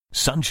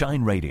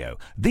Sunshine Radio,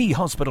 the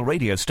hospital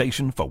radio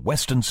station for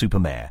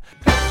Weston-super-Mare.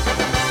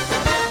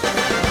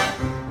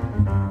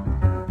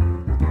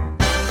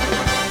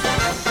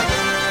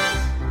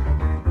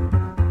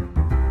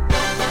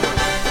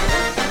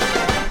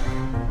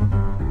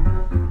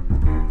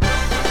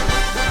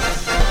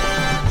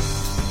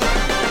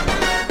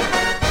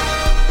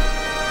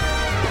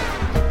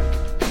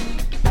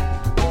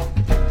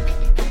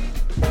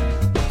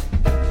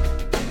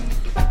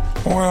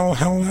 Well,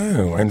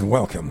 hello and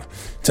welcome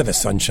to the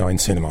Sunshine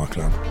Cinema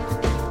Club.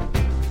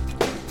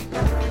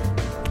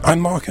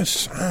 I'm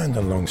Marcus, and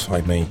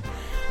alongside me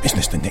is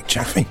Mr. Nick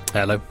Chaffee.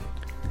 Hello.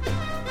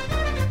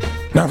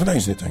 Now, for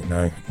those that don't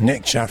know,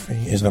 Nick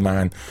Chaffee is the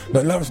man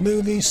that loves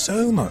movies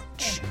so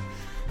much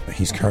that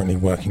he's currently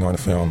working on a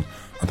film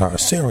about a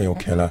serial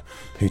killer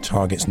who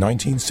targets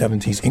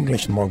 1970s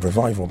English mod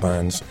revival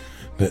bands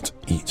that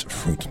eat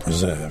fruit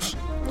preserves.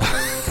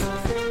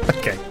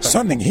 Okay.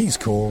 Something he's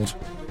called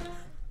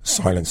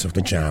Silence of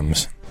the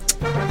Jams.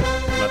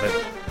 Love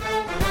it.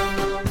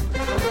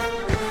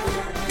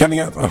 Coming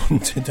up on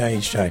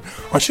today's show,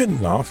 I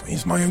shouldn't laugh,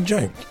 it's my own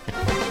joke.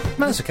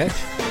 No, it's okay.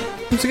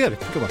 It's good.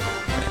 Come on.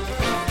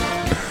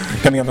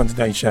 Coming up on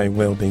today's show,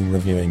 we'll be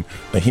reviewing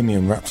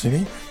Bohemian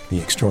Rhapsody,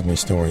 the extraordinary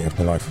story of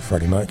the life of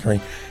Freddie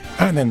Mercury,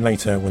 and then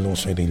later we'll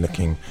also be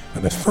looking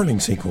at the thrilling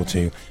sequel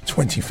to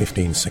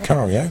 2015's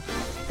Sicario.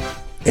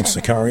 It's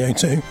Sicario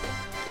 2,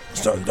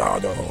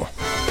 Soldado.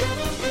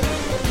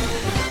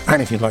 And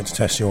if you'd like to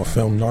test your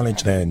film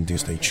knowledge, then do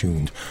stay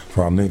tuned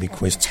for our movie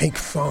quiz Take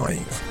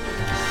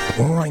 5.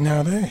 Right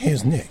now, though,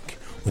 here's Nick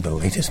with the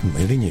latest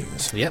movie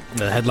news. Yep,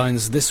 the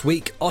headlines this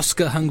week.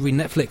 Oscar-hungry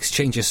Netflix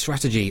changes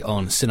strategy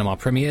on cinema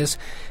premieres.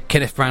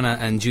 Kenneth Branagh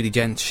and Judi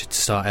Dench to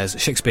star as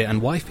Shakespeare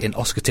and Wife in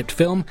Oscar-tipped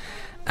film.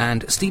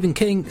 And Stephen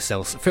King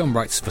sells film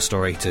rights for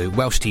story to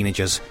Welsh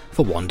teenagers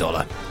for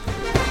 $1.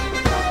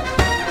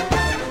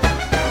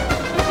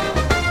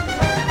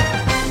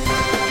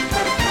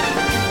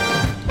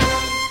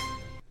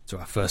 To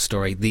our first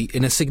story,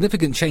 in a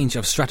significant change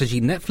of strategy,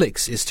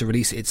 Netflix is to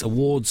release its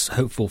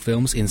awards-hopeful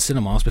films in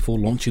cinemas before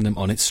launching them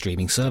on its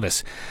streaming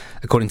service.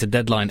 According to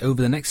Deadline,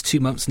 over the next 2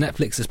 months,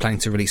 Netflix is planning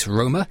to release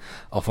Roma,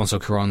 Alfonso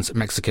Cuarón's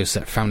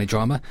Mexico-set family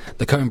drama,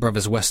 the Coen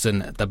brothers'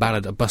 western The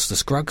Ballad of Buster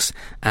Scruggs,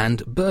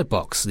 and Bird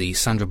Box, the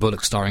Sandra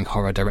Bullock-starring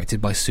horror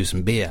directed by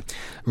Susan Bier.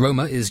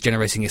 Roma is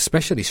generating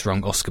especially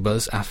strong Oscar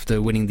buzz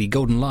after winning the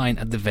Golden Lion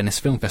at the Venice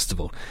Film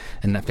Festival,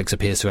 and Netflix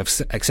appears to have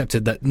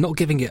accepted that not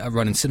giving it a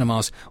run in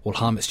cinemas will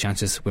harm its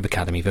chances with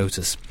Academy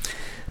voters.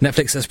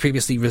 Netflix has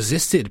previously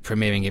resisted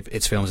premiering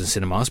its films in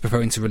cinemas,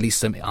 preferring to release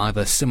them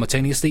either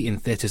simultaneously in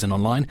theatres and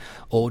online,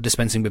 or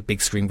dispensing with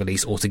big screen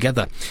release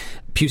altogether.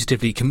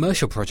 Putatively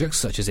commercial projects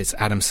such as its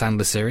Adam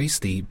Sandler series,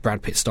 the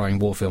Brad Pitt starring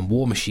war film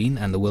War Machine,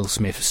 and the Will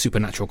Smith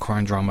supernatural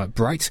crime drama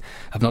Bright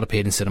have not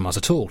appeared in cinemas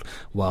at all,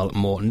 while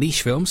more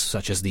niche films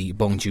such as the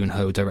Bong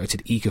Joon-ho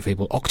directed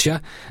eco-fable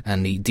Okja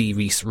and the Dee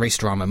Reese race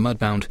drama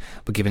Mudbound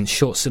were given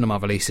short cinema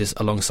releases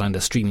alongside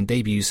their streaming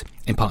debuts,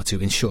 in part to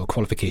ensure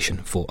qualification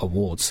for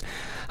awards.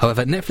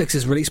 However,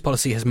 Netflix's release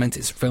policy has meant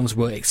its films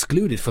were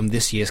excluded from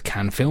this year's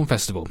Cannes Film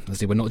Festival, as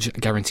they were not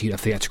guaranteed a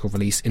theatrical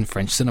release in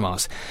French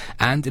cinemas,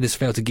 and it has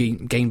failed to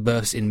gain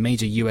berths in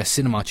major US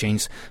cinema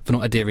chains for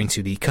not adhering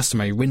to the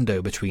customary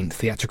window between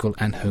theatrical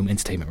and home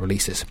entertainment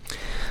releases.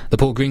 The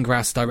Paul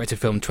Greengrass directed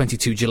film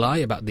 22 July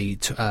about the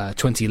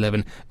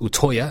 2011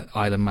 Utoya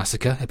Island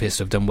massacre appears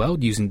to have done well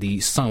using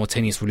the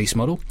simultaneous release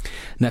model.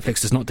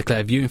 Netflix does not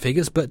declare viewing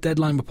figures, but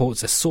Deadline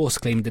reports a source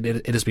claiming that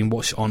it has been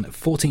watched on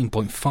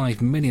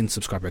 14.5 million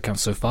subscriber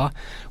accounts so far,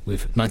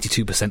 with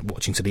 92%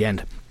 watching to the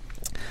end.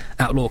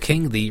 Outlaw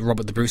King, the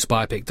Robert the Bruce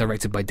biopic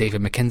directed by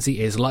David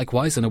Mackenzie, is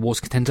likewise an awards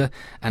contender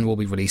and will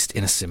be released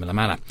in a similar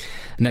manner.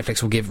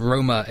 Netflix will give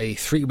Roma a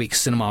 3-week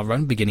cinema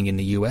run beginning in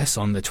the US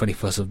on the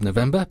 21st of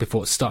November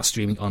before it starts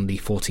streaming on the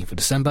 14th of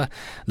December.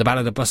 The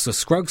Ballad of Buster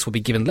Scruggs will be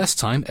given less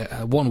time,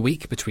 1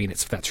 week between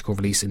its theatrical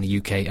release in the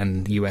UK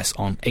and the US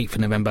on 8th of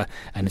November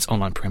and its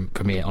online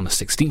premiere on the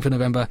 16th of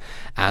November,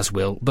 as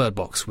will Bird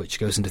Box, which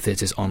goes into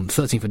theatres on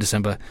 13th of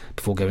December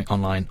before going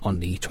online on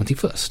the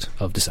 21st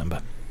of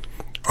December.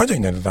 I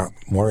don't know that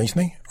worries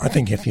me. I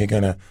think if you're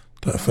going to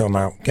put a film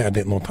out, get a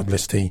bit more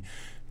publicity,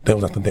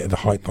 build up a bit of the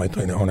hype by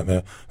putting it on at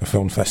the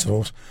film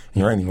festivals,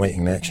 and you're only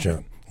waiting an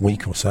extra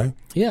week or so.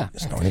 Yeah.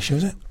 It's not an issue,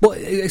 is it? Well,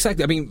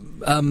 exactly. I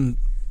mean,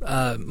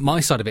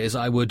 my side of it is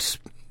I would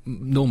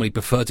normally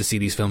prefer to see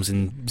these films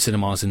in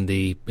cinemas in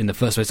the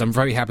first place. I'm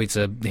very happy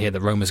to hear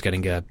that Roma's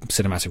getting a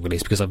cinematic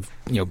release because I've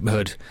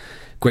heard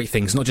great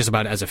things, not just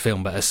about it as a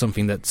film, but as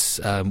something that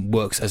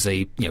works as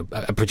a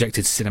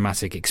projected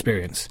cinematic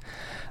experience.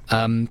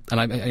 And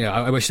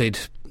I wish they'd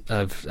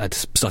had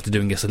started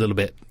doing this a little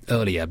bit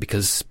earlier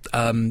because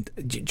do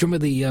you remember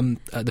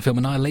the film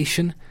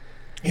Annihilation?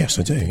 Yes,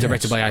 I do.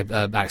 Directed by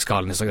Alex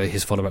Garland. It's like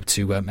his follow-up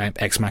to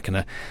Ex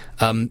Machina.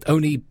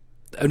 Only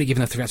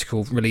given a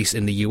theatrical release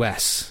in the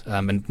US,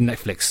 and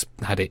Netflix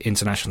had it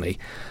internationally.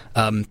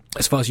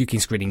 As far as UK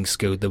screenings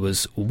go, there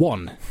was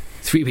one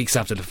 3 weeks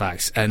after the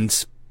fact,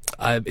 and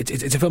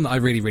it's a film that I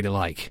really, really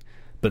like,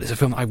 but it's a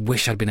film that I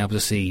wish I'd been able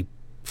to see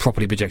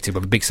properly projected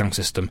with a big sound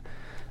system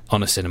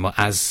on a cinema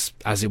as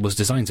it was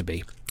designed to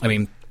be. I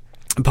mean,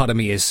 part of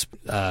me is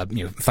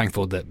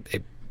thankful that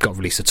it got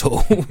released at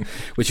all,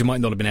 which you might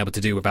not have been able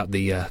to do without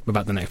the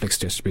Netflix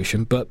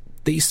distribution. But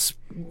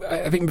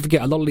I think we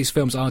forget, a lot of these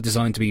films are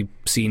designed to be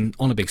seen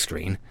on a big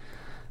screen,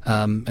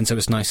 and so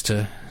it's nice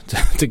to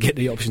get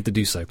the option to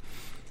do so.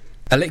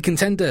 A late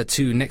contender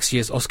to next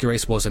year's Oscar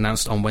race was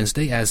announced on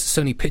Wednesday as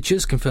Sony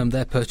Pictures confirmed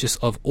their purchase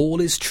of All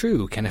Is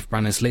True, Kenneth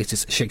Branagh's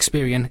latest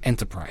Shakespearean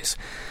enterprise.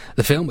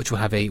 The film, which will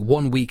have a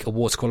one-week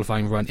awards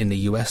qualifying run in the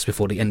US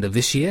before the end of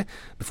this year,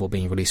 before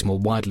being released more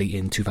widely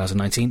in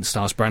 2019,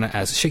 stars Branagh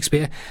as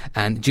Shakespeare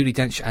and Judi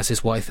Dench as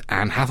his wife,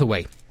 Anne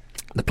Hathaway.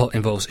 The plot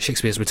involves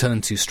Shakespeare's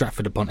return to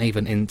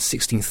Stratford-upon-Avon in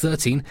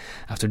 1613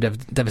 after a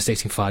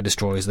devastating fire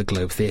destroys the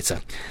Globe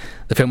Theatre.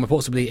 The film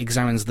reportedly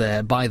examines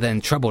their by-then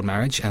troubled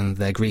marriage and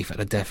their grief at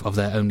the death of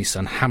their only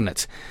son,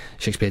 Hamlet.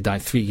 Shakespeare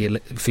died 3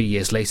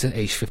 years later,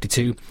 aged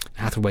 52,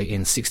 Hathaway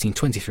in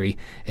 1623,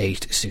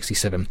 aged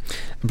 67.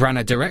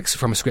 Branagh directs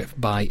from a script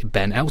by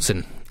Ben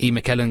Elton. E.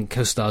 McKellen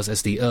co-stars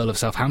as the Earl of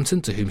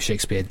Southampton, to whom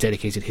Shakespeare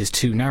dedicated his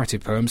 2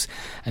 narrative poems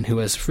and who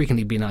has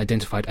frequently been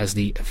identified as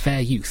the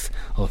fair youth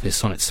of his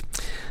sonnets.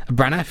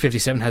 Branagh,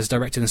 57, has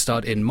directed and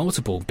starred in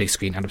multiple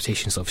big-screen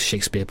adaptations of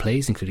Shakespeare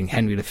plays, including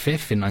Henry V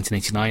in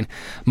 1989,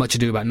 Much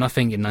Ado About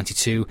Nothing in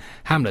 92,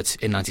 Hamlet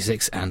in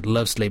 96, and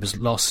Love's Labour's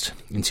Lost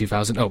in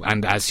 2000. Oh,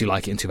 and As You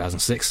Like It in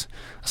 2006.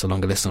 That's a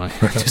longer list than I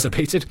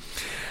anticipated.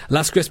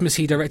 Last Christmas,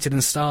 he directed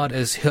and starred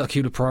as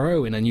Hercule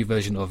Poirot in a new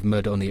version of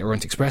Murder on the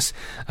Orient Express.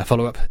 A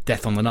follow-up,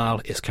 Death on the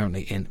Nile, is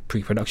currently in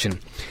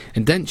pre-production.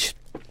 And Dench,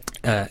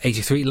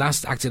 83,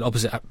 last acted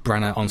opposite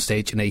Branagh on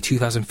stage in a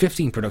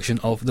 2015 production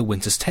of The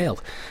Winter's Tale,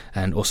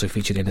 and also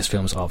featured in his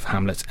films of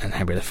Hamlet and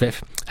Henry V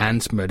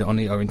and Murder on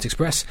the Orient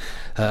Express.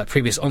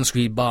 Previous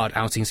on-screen barred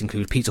outings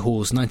include Peter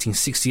Hall's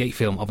 1968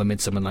 film of A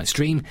Midsummer Night's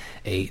Dream,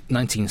 a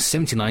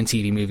 1979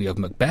 TV movie of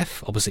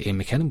Macbeth, opposite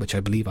Ian McKellen, which I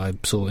believe I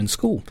saw in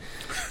school,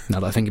 now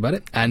that I think about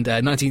it, and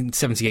a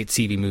 1978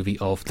 TV movie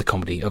of The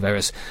Comedy of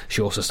Errors.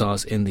 She also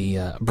stars in the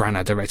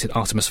Branagh-directed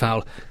Artemis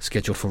Fowl,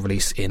 scheduled for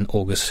release in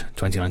August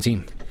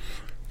 2019.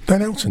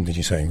 Ben Elton, did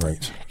you say,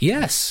 right?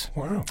 Yes.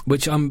 Wow.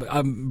 Which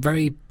I'm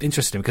very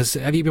interested in, because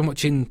have you been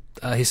watching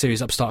his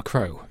series Upstart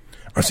Crow?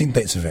 I've seen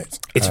bits of it.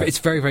 It's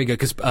very, very good,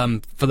 because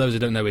for those who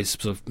don't know, it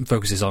sort of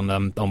focuses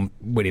on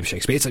William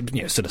Shakespeare. It's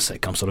a sort of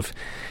sitcom, sort of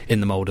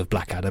in the mould of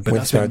Blackadder. But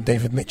with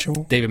David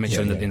Mitchell? David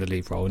Mitchell in the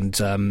lead role,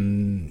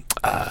 and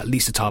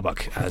Lisa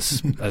Tarbuck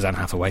as Anne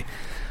Hathaway,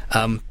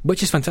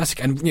 which is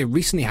fantastic. And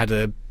recently had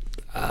a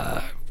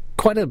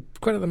quite an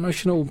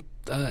emotional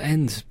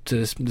end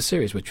to the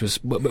series, which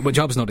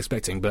I was not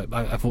expecting, but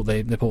I thought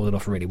they pulled it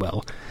off really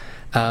well.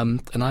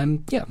 And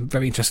I'm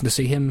very interested to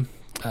see him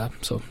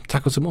sort of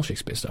tackle some more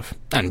Shakespeare stuff.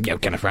 And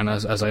Kenneth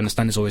Branagh, as I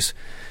understand, has always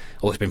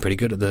been pretty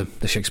good at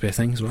the Shakespeare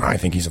thing as well. I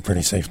think he's a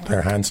pretty safe pair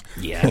of hands.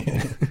 Yeah.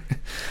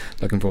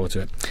 Looking forward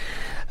to it.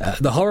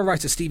 The horror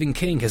writer Stephen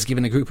King has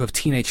given a group of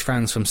teenage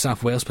fans from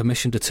South Wales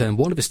permission to turn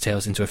one of his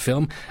tales into a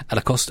film at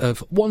a cost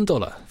of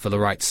 $1 for the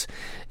rights.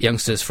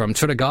 Youngsters from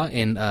Tredegar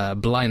in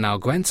Blaenau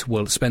Gwent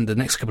will spend the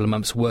next couple of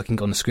months working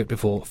on the script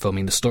before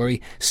filming the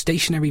story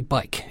Stationary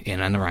Bike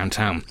in and around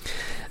town.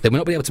 They will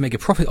not be able to make a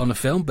profit on the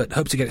film, but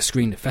hope to get it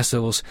screened at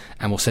festivals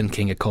and will send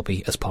King a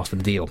copy as part of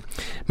the deal.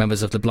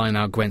 Members of the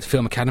Blaenau Gwent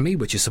Film Academy,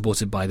 which is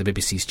supported by the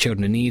BBC's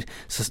Children in Need,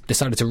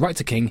 decided to write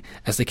to King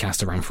as they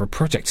cast around for a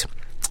project.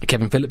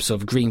 Kevin Phillips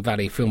of Green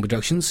Valley Film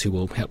Productions, who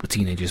will help the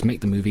teenagers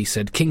make the movie,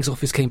 said King's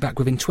office came back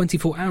within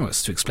 24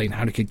 hours to explain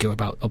how they could go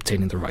about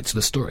obtaining the rights to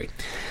the story.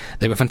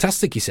 They were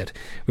fantastic, he said.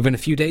 Within a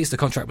few days, the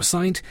contract was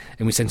signed,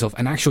 and we sent off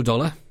an actual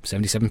dollar,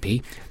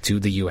 77p, to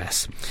the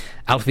US.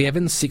 Alfie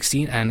Evans,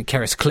 16, and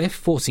Keris Cliff,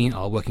 14,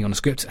 are working on a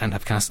script and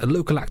have cast a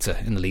local actor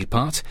in the lead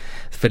part.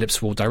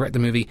 Phillips will direct the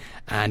movie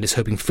and is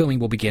hoping filming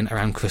will begin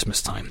around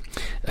Christmas time.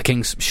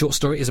 King's short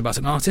story is about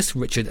an artist,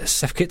 Richard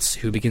Sefkitz,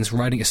 who begins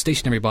riding a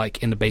stationary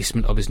bike in the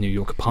basement of his New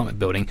York apartment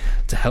building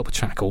to help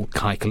tackle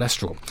high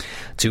cholesterol.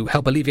 To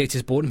help alleviate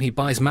his boredom, he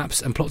buys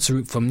maps and plots a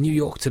route from New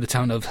York to the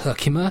town of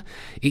Herkimer,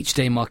 each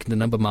day marking the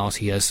number of miles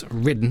he has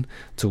ridden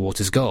towards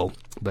his goal.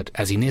 But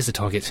as he nears the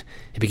target,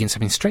 he begins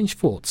having strange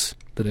thoughts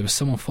that there was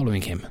someone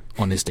following him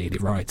on his daily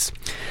rides.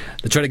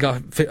 The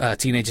Tredegar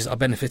teenagers are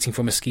benefiting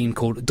from a scheme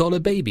called Dollar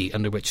Baby,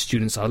 under which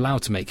students are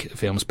allowed to make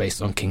films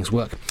based on King's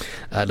work.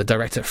 The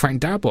director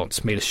Frank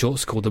Darabont made a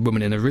short called The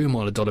Woman in the Room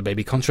on a Dollar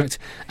Baby contract,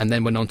 and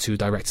then went on to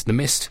direct The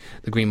Mist,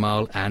 The Green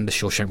Mile, and The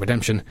Shawshank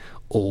Redemption,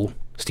 all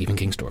Stephen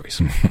King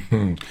stories.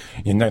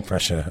 You're no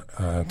pressure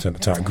to the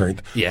target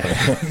group. Yeah.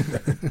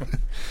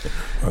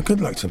 Well,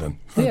 good luck to them.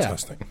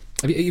 Fantastic. Yeah.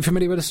 Are you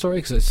familiar with the story?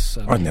 Cause it's,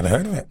 I've never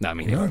heard of it. No, I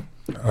mean, no.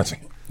 I see.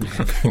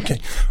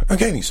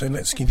 Okay, so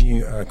let's give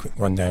you a quick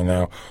rundown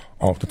now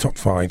of the top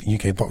 5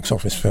 UK box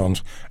office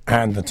films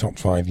and the top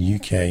 5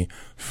 UK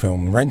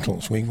film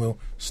rentals. We will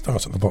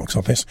start at the box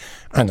office,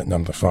 and at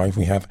number 5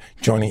 we have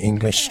Johnny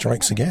English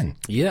Strikes Again.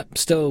 Yep,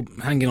 still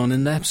hanging on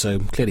in there, so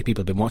clearly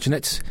people have been watching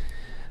it.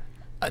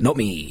 Not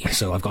me,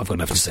 so I've got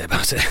nothing to say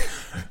about it.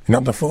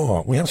 Number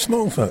 4, we have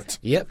Smallfoot.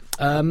 Yep,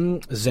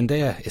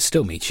 Zendaya is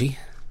still Michi.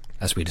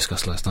 as we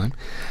discussed last time.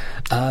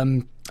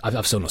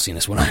 I've still not seen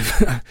this one,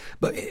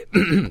 but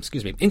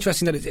excuse me.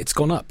 Interesting that it's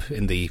gone up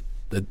in the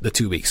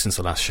 2 weeks since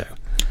the last show.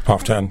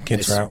 Half term,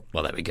 kids are out.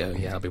 Well, there we go.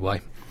 Yeah, that'll be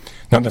why.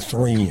 Number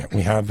 3,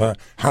 we have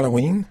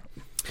Halloween.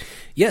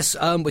 Yes,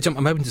 which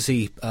I'm hoping to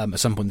see at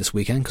some point this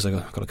weekend because I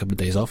got a couple of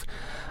days off.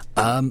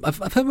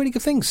 I've heard really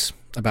good things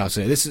about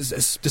it. This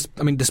is just,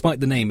 I mean, despite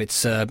the name,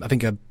 it's I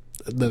think they're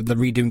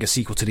redoing a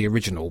sequel to the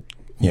original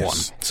one.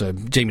 So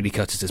Jamie Lee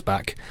Curtis is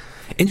back.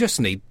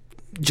 Interestingly,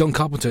 John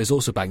Carpenter is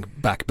also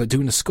back, but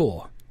doing a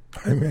score.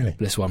 Oh, really?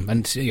 This one,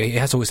 and he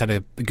has always had a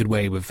good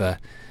way with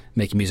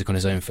making music on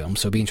his own film.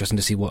 So it'll be interesting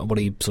to see what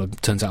he sort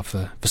of turns out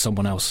for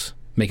someone else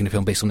making a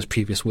film based on his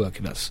previous work.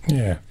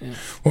 Yeah.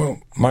 Well,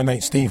 my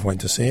mate Steve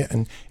went to see it,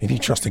 and if you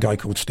trust a guy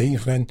called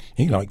Steve, then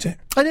he liked it.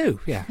 I do,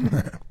 yeah.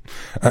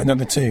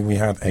 Number 2, we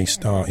have A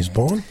Star Is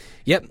Born.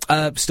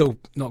 Yep. Still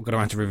not got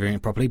around to reviewing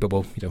it properly, but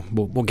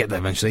we'll get there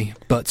eventually.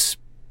 But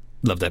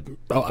loved it.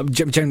 I'm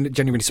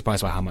genuinely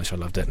surprised by how much I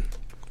loved it.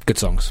 Good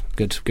songs,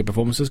 good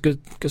performances, good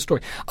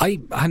story.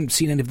 I hadn't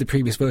seen any of the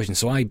previous versions,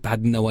 so I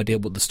had no idea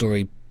what the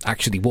story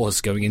actually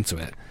was going into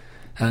it.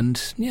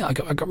 And yeah, I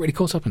got really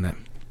caught up in it.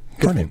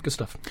 Brilliant. Good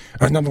stuff.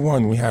 At number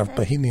 1, we have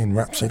Bohemian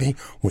Rhapsody,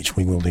 which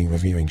we will be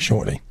reviewing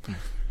shortly.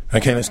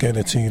 Okay, let's go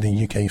to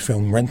the UK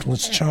Film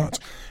Rentals chart.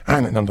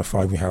 And at number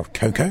 5, we have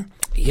Coco.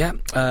 Yeah,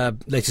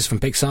 latest from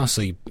Pixar,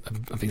 so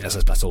I think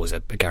that's always a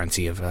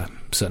guarantee of a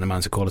certain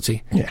amount of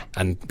quality. Yeah.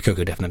 And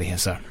Coco definitely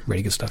has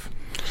really good stuff.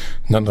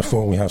 Number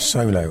 4, we have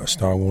Solo, a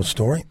Star Wars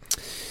story.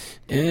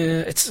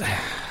 It's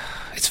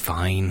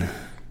fine.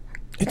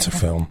 It's a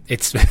film.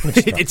 It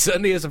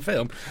certainly is a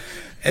film.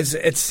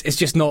 It's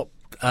just not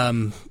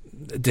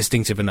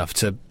distinctive enough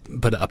to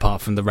put it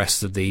apart from the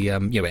rest of the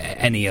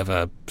any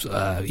other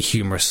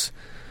humorous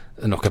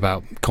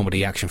knockabout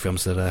comedy action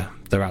films that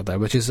are out there,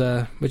 which is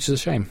a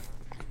shame.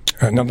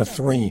 Number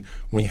 3,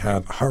 we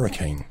have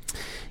Hurricane.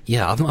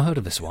 Yeah, I've not heard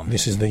of this one.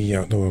 This is the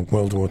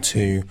World War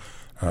II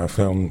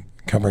film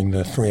covering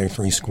the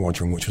 303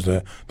 Squadron, which was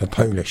the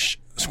Polish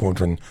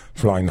squadron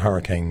flying the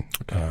Hurricane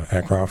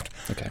aircraft,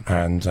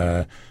 and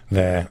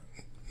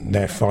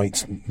their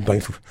fights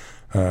both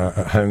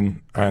at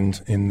home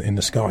and in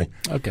the sky.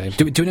 Okay.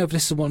 Do we know if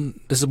this is the one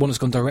that's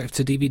gone direct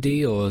to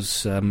DVD, or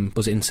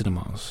was it in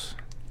cinemas?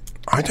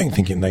 I don't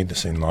think it made the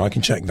cinema. I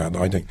can check that.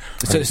 But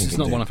It's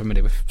not one I'm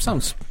familiar with.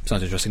 Sounds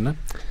interesting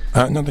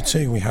though. Number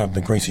 2, we have The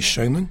Greatest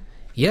Showman.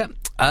 Yeah.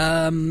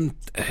 I mean,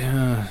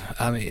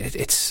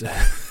 it's.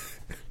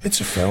 It's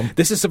a film.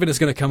 This is something that's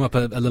going to come up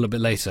a little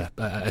bit later,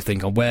 I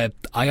think, on where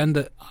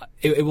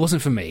it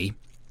wasn't for me,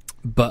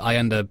 but I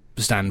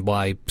understand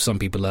why some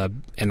people are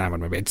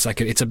enamored with it. It's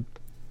like it's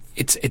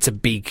a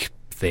big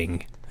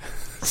thing.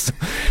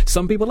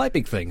 Some people like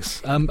big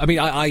things. I mean,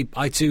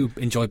 I too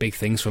enjoy big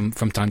things from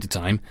time to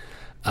time,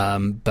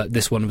 but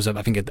this one was,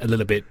 I think, a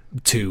little bit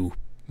too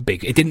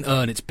big. It didn't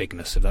earn its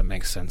bigness, if that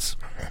makes sense.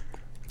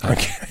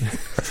 Okay.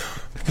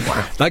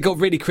 Wow. That got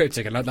really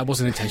cryptic, and that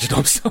wasn't intentional.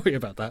 I'm sorry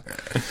about that.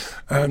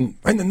 And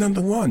at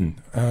number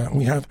 1,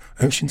 we have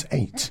Ocean's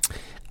 8.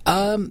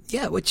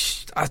 Yeah,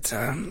 which I've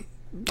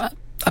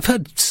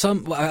heard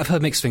I've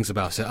heard mixed things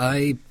about it.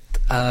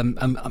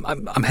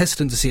 I'm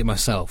hesitant to see it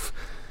myself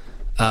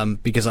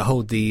because I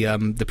hold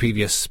the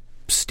previous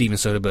Steven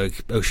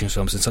Soderbergh Ocean's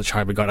films in such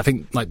high regard. I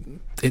think like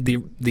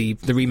the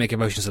remake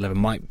of Ocean's 11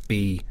 might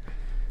be.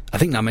 I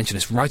think now I mentioned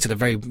this right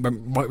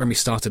when we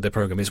started the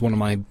program. It's one of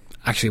my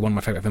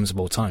favourite films of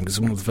all time because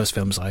it's one of the first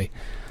films I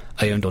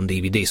owned on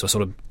DVD. So I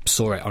sort of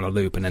saw it on a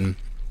loop and then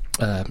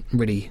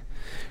really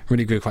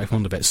grew quite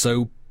fond of it.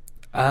 So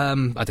I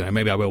don't know.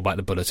 Maybe I will bite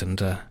the bullet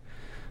and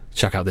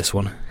check out this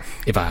one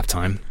if I have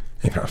time.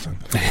 If I have time.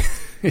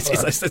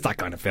 It's that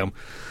kind of film.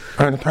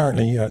 And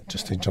apparently,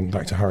 just to jump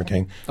back to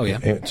Hurricane. Oh yeah.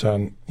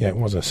 It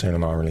was a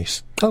cinema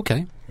release.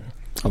 Okay.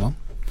 Oh well.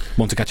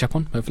 One to catch up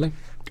on, hopefully.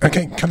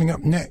 Okay, coming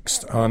up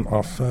next on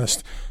our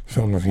first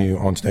film review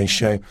on today's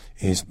show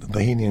is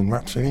Bohemian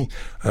Rhapsody,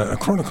 a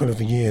chronicle of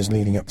the years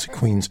leading up to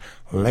Queen's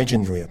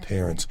legendary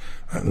appearance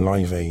at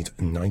Live Aid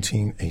in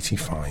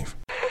 1985.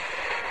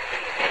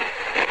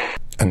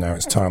 And now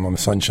it's time on the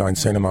Sunshine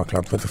Cinema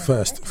Club for the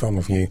first film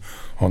review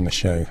on the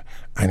show,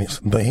 and it's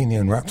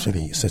Bohemian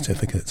Rhapsody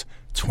Certificate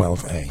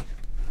 12A.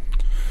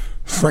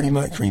 Freddie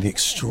Mercury, the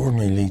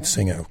extraordinary lead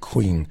singer of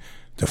Queen,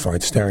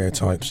 defied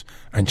stereotypes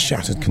and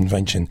shattered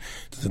convention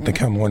to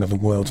become one of the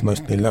world's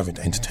most beloved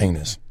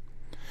entertainers.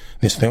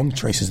 This film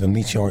traces the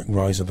meteoric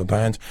rise of the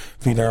band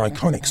through their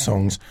iconic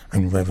songs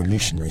and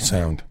revolutionary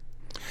sound.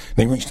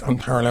 They reached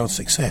unparalleled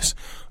success,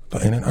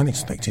 but in an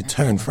unexpected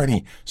turn,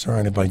 Freddie,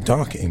 surrounded by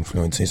darker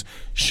influences,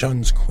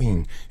 shuns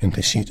Queen in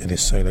pursuit of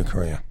his solo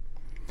career.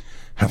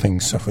 Having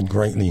suffered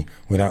greatly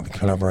without the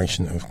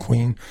collaboration of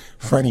Queen,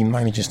 Freddie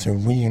manages to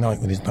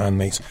reunite with his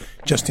bandmates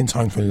just in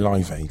time for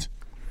Live Aid.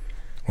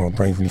 While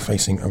bravely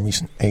facing a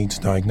recent AIDS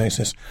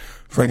diagnosis,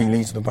 Freddie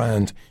leads the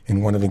band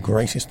in one of the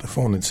greatest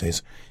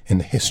performances in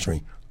the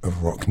history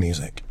of rock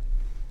music.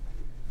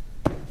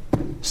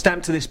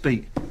 Stamp to this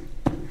beat.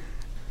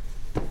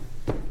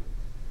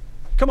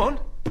 Come on.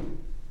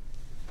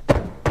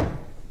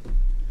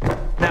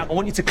 Now, I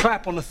want you to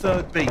clap on the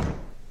third beat.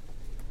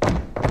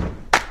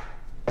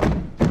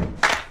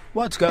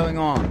 What's going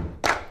on?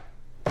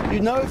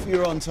 You know if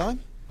you're on time?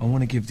 I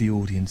want to give the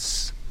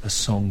audience a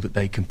song that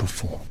they can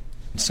perform.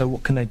 So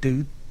what can they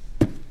do?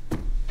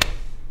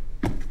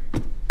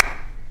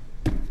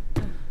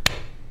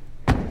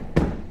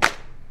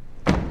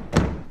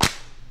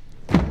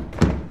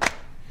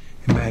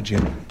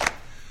 Imagine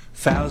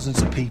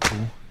thousands of people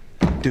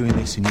doing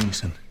this in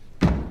unison.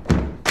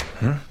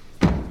 Huh?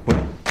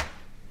 Well,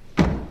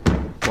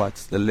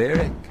 What's the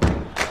lyric?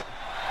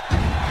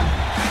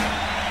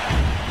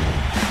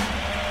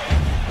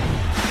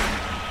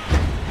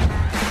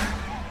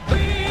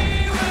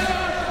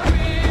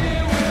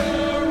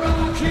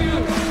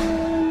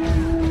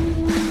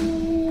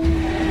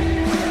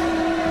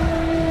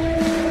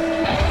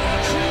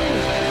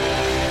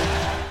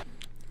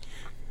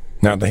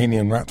 Now,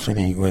 Bohemian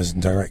Rhapsody was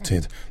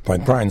directed by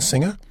Bryan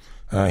Singer.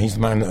 He's the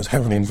man that was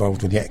heavily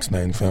involved with the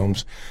X-Men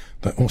films,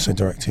 but also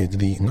directed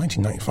the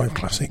 1995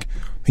 classic,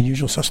 The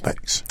Usual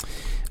Suspects.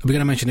 We're going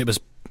to mention it was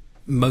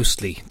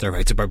mostly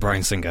directed by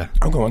Bryan Singer.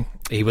 Oh, go on.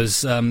 He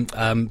was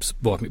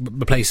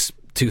replaced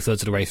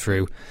two-thirds of the way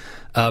through.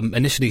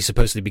 Initially,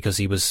 supposedly because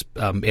he was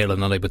ill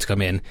and unable to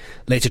come in.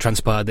 Later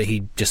transpired that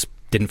he just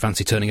didn't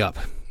fancy turning up.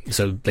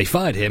 So they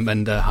fired him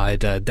and hired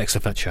Dexter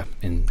Fletcher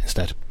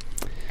instead.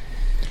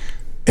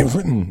 It was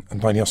written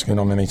by the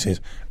Oscar-nominated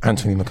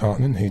Anthony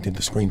McCartney, who did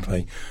the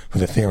screenplay for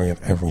The Theory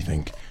of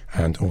Everything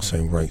and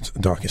also wrote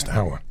Darkest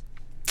Hour.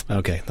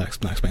 Okay, that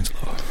explains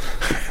a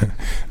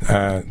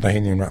lot.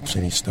 Bohemian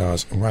Rhapsody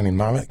stars Rami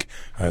Malek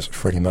as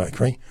Freddie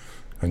Mercury,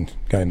 and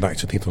going back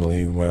to people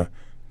who were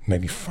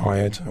maybe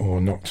fired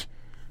or not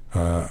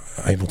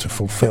able to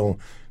fulfil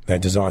their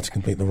desire to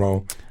complete the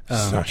role,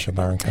 Sacha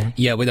Baron Cohen.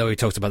 Yeah, we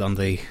talked about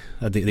that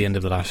at the end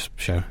of the last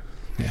show.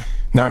 Yeah.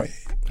 Now,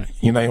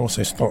 you may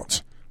also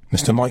spot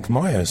Mr. Mike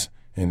Myers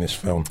in this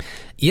film.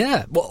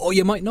 Yeah, well, or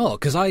you might not,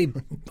 because I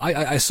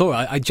saw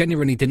it. I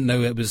genuinely didn't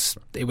know it was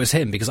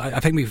him, because I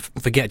think we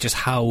forget just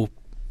how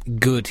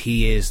good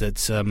he is at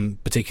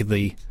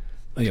particularly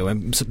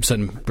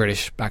certain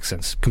British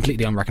accents.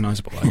 Completely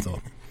unrecognisable, I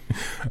thought.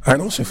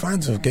 And also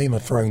fans of Game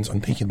of Thrones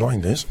and Peaky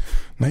Blinders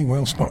may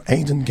well spot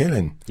Aidan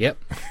Gillen.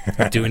 Yep,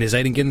 doing his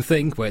Aidan Gillen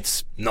thing, where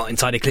it's not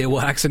entirely clear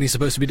what accent he's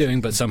supposed to be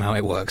doing, but somehow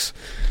it works.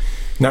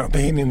 Now,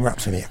 Bohemian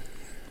Rhapsody,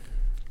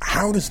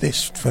 how does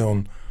this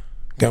film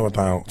go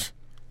about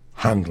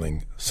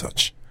handling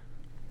such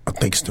a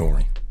big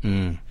story?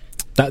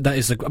 That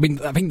is, I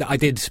think that I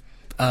did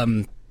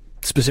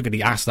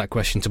specifically ask that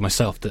question to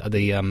myself at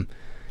the end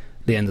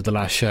of the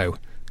last show,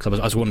 because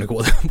I was wondering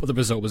what the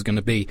result was going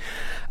to be.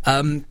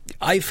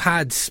 I've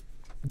had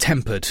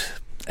tempered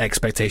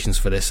expectations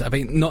for this. I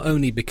think not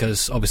only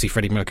because obviously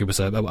Freddie Mercury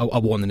was a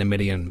 1 in a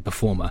million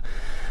performer,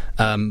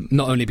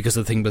 not only because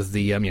of the thing with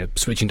the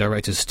switching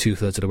directors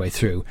two-thirds of the way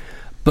through,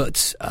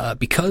 but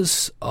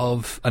because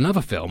of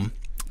another film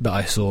that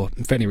I saw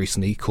fairly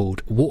recently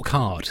called Walk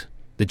Hard,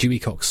 the Dewey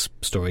Cox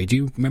story. Do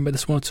you remember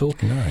this one at all?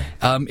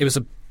 No. It was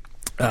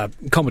a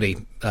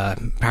comedy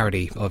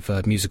parody of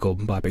a musical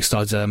biopic.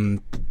 Stars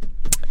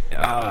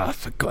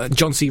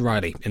John C.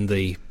 Reilly in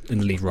the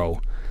lead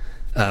role.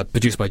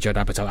 Produced by Judd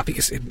Apatow. I think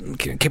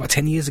it came out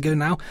 10 years ago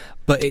now,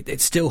 but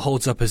it still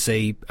holds up as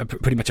a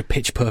pretty much a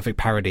pitch perfect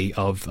parody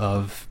of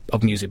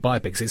music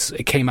biopics.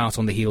 It came out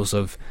on the heels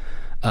of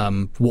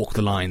Walk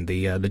the Line,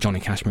 the Johnny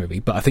Cash movie,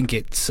 but I think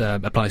it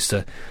applies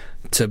to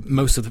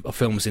most of the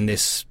films in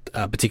this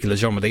particular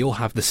genre. They all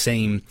have the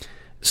same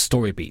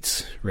story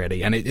beats,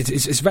 really, and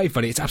it's very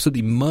funny. It's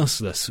absolutely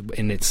merciless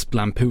in its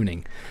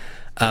lampooning,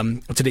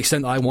 to the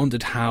extent that I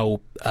wondered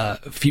how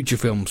future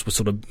films would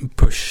sort of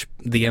push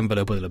the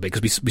envelope a little bit,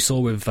 because we saw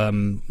with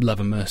Love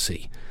and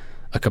Mercy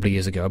a couple of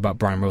years ago about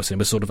Brian Wilson. It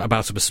was sort of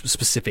about a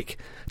specific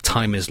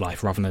time in his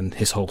life rather than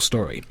his whole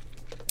story.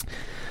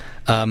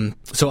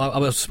 So I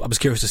was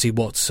curious to see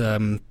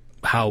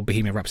how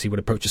Bohemian Rhapsody would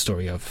approach the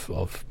story of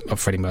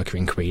Freddie Mercury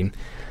and Queen,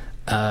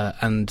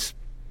 and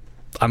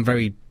I'm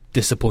very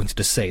disappointed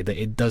to say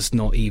that it does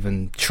not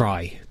even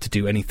try to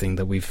do anything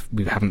that we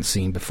haven't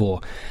seen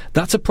before.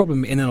 That's a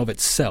problem in and of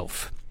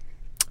itself.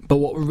 But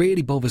what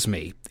really bothers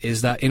me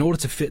is that in order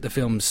to fit the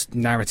film's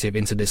narrative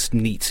into this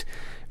neat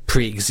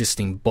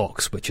pre-existing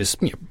box, which has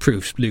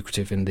proved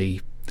lucrative in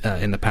the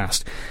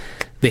past,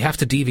 they have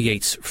to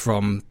deviate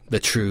from the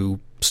true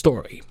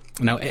story.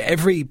 Now,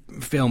 every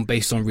film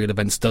based on real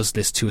events does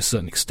this to a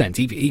certain extent.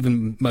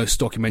 Even most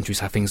documentaries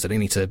have things that they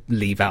need to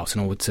leave out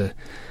in order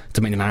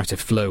to make the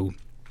narrative flow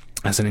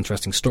as an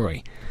interesting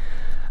story.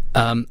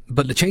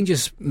 But the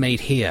changes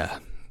made here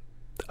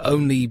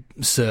only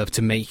serve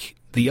to make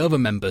the other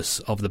members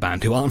of the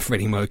band, who aren't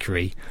Freddie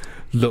Mercury,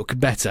 look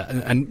better.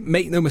 And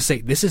make no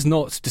mistake, this is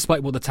not,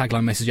 despite what the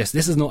tagline may suggest,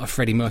 this is not a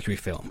Freddie Mercury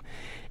film.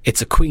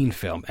 It's a Queen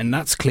film, and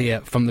that's clear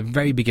from the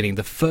very beginning.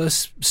 The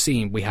first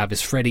scene we have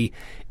is Freddie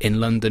in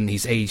London.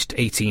 He's aged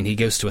 18. He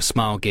goes to a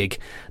Smile gig.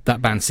 That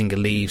band singer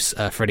leaves.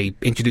 Freddie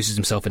introduces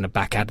himself in a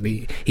back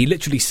alley. He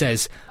literally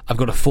says, "I've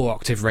got a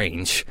 4-octave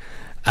range."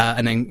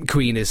 And then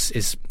Queen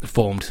is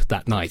formed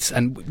that night.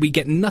 And we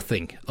get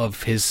nothing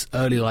of his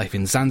early life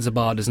in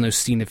Zanzibar. There's no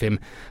scene of him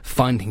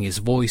finding his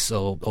voice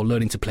or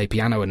learning to play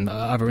piano and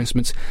other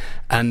instruments.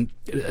 And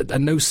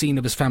no scene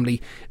of his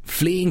family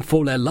fleeing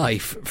for their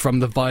life from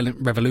the violent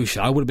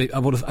revolution. I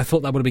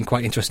thought that would have been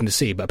quite interesting to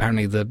see, but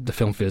apparently the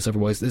film feels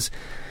otherwise.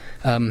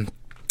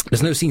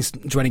 There's no scenes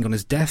dwelling on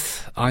his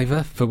death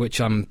either, for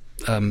which I'm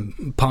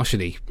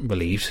partially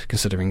relieved,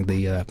 considering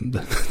the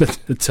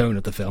tone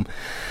of the film.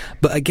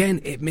 But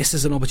again, it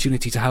misses an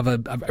opportunity to have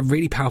a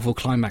really powerful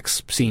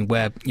climax scene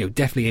where,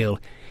 deathly ill,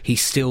 he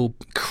still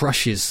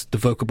crushes the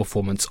vocal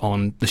performance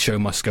on The Show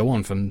Must Go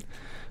On from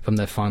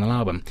their final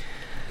album.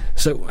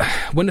 So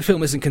when the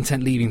film isn't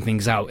content leaving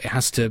things out, it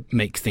has to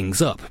make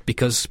things up,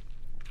 because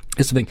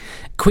here's the thing: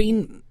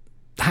 Queen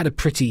had a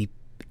pretty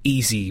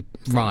easy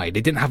ride.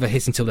 They didn't have a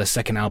hit until their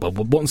second album,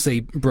 but once they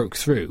broke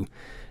through,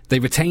 they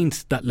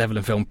retained that level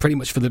of film pretty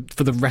much for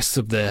the rest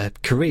of their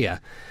career.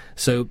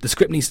 So the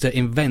script needs to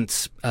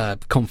invent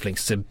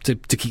conflicts to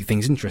keep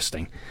things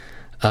interesting.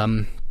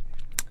 And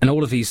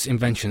all of these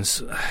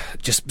inventions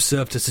just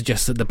serve to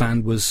suggest that the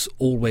band was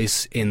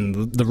always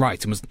in the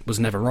right and was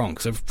never wrong.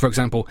 So, for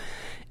example,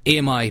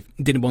 EMI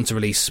didn't want to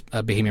release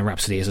Bohemian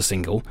Rhapsody as a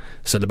single,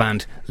 so the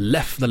band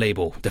left the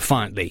label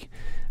defiantly,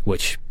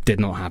 which did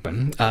not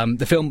happen.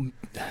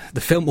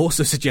 The film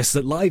also suggests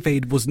that Live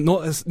Aid was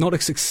not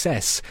a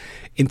success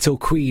until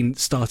Queen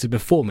started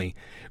performing,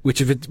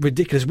 which is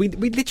ridiculous. We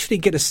literally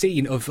get a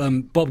scene of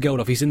Bob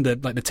Geldof. He's in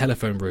the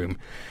telephone room,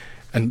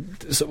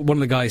 and so one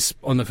of the guys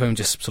on the phone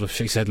just sort of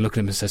shakes his head, looking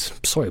at him, and says,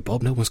 "Sorry,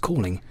 Bob, no one's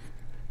calling."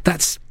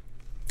 That's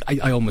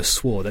I almost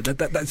swore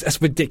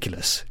that's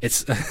ridiculous.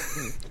 It's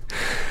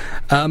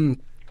and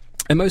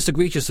most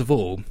egregious of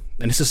all,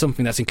 and this is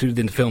something that's included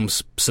in the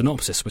film's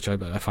synopsis, which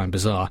I find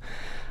bizarre,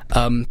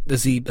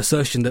 there's the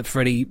assertion that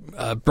Freddie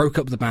broke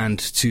up the band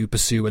to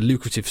pursue a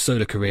lucrative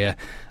solo career.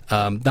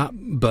 That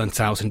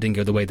burnt out and didn't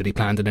go the way that he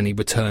planned, and then he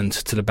returned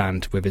to the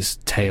band with his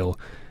tail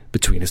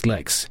between his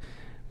legs,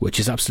 which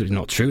is absolutely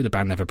not true. The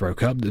band never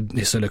broke up.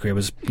 His solo career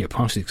was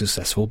partially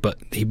successful, but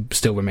he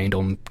still remained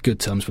on good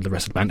terms with the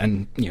rest of the band,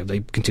 and they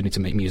continued to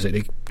make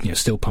music. They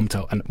still pumped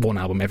out one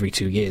album every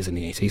 2 years in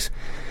the 80s.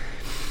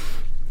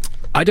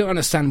 I don't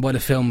understand why the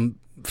film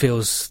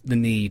feels the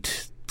need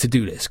to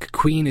do this.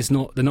 Queen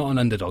they're not an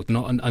underdog, they're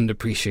not an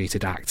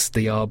underappreciated act.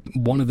 They are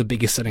one of the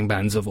biggest selling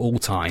bands of all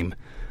time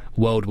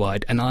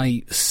worldwide, and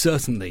I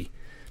certainly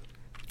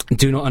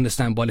do not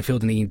understand why they feel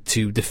the need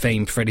to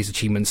defame Freddie's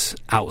achievements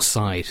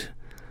outside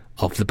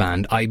of the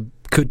band. I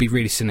could be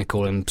really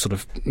cynical and sort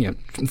of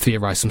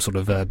theorize some sort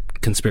of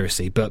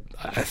conspiracy, but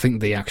I think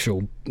the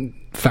actual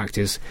fact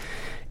is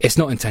it's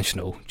not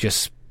intentional,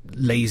 just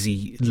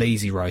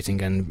lazy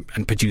writing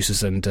and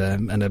producers and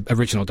an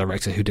original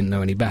director who didn't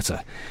know any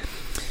better.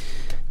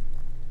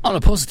 On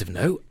a positive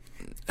note,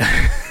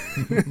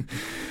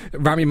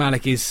 Rami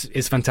Malek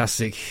is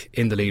fantastic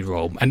in the lead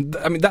role, and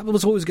I mean that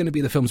was always going to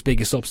be the film's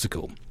biggest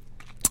obstacle,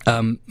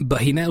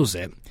 but he nails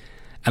it.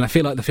 And I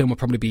feel like the film will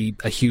probably be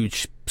a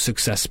huge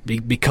success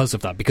because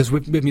of that. Because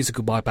with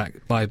musical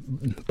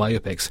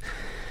biopics,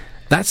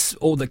 that's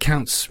all that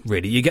counts,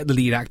 really. You get the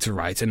lead actor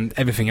right, and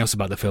everything else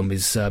about the film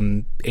is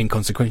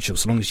inconsequential.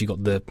 So long as you got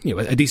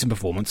a decent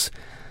performance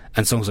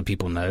and songs that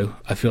people know,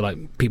 I feel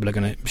like people are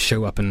going to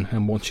show up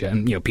and watch it.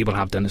 And people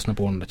have done. It's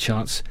number one on the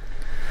charts.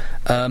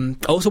 I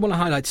also want to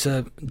highlight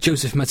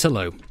Joseph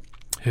Matillo,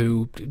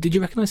 who, did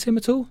you recognise him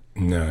at all?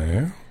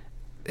 No.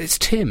 It's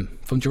Tim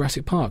from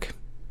Jurassic Park.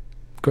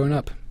 Growing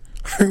up.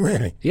 Oh,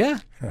 really? Yeah.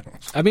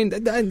 I mean,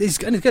 it's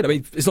good. I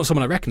mean, it's not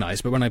someone I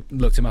recognise, but when I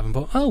looked him up and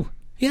thought, oh,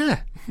 yeah,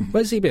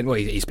 where's he been? Well,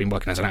 he's been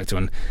working as an actor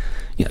and,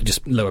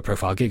 just lower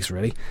profile gigs,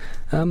 really.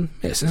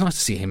 It's nice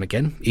to see him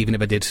again, even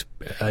if I did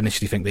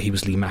initially think that he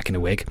was Lee Mack in a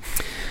wig.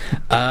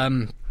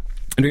 And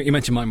you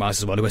mentioned Mike Myers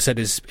as well, who I said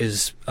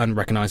is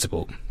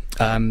unrecognisable.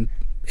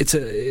 It's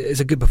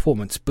a good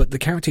performance, but the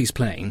character he's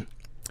playing,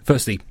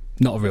 firstly,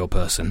 not a real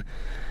person,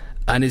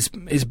 and is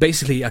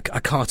basically a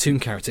cartoon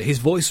character. His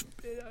voice,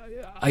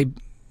 I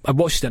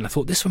watched it and I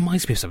thought, this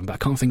reminds me of something, but I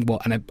can't think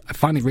what. And I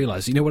finally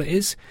realised, you know what it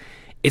is?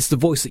 It's the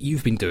voice that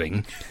you've been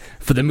doing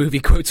for the movie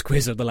quotes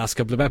quiz of the last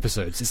couple of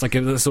episodes. It's like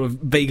a sort of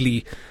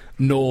vaguely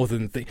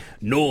northern thing.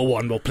 No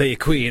one will play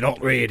Queen on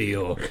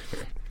radio.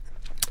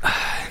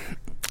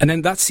 And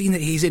then that scene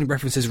that he's in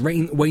references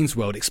Wayne's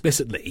World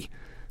explicitly.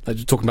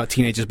 Like talking about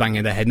teenagers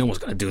banging their head. No one's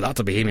going to do that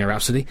to Bohemian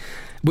Rhapsody.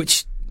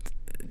 Which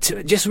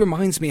just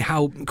reminds me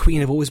how Queen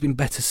have always been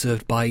better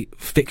served by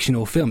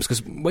fictional films,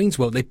 because Wayne's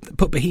World, they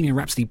put Bohemian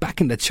Rhapsody back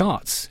in the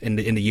charts in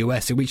the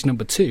US. It reached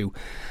number 2.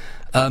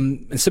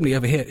 And similarly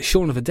over here,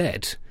 Shaun of the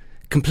Dead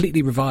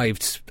completely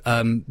revived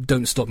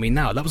Don't Stop Me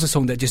Now. That was a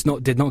song that just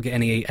did not get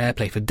any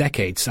airplay for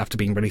decades after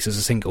being released as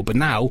a single, but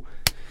now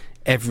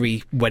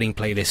every wedding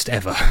playlist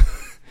ever.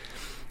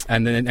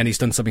 and he's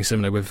done something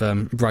similar with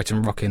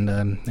Brighton Rock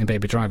in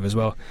Baby Driver as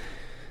well.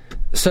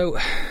 So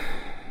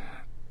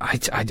I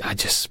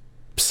just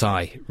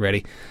sigh,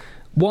 really.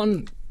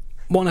 One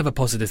other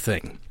positive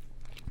thing.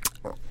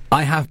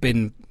 I have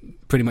been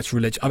pretty much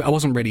religious. I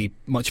wasn't really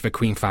much of a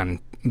Queen fan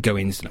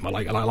going into them. I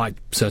like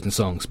certain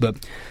songs,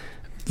 but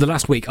the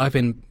last week I've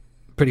been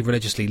pretty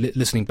religiously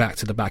listening back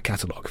to the back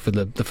catalogue for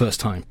the first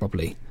time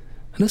properly,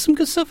 and there's some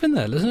good stuff in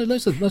there.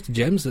 There's loads of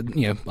gems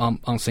that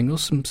aren't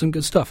singles, some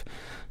good stuff.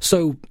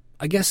 So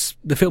I guess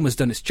the film has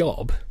done its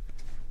job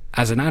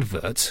as an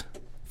advert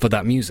for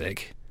that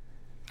music.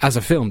 As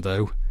a film,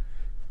 though,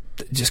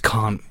 just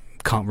can't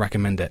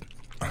recommend it.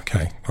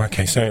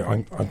 Okay.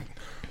 So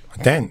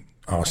I don't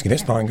ask you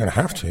this, but I'm going to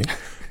have to.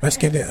 Let's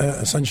give it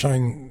a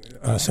Sunshine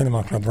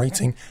Cinema Club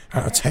rating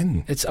out of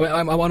 10.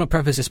 I want to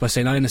preface this by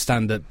saying I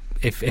understand that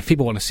if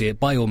people want to see it,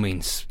 by all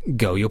means,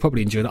 go. You'll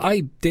probably enjoy it.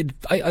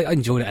 I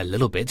enjoyed it a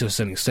little bit to a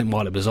certain extent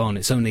while it was on.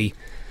 It's only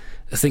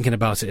thinking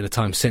about it at a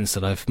time since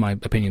that my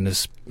opinion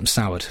has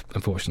soured,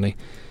 unfortunately.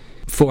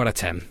 4 out of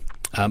 10.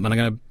 And I'm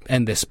going to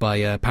end this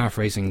by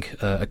paraphrasing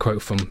a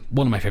quote from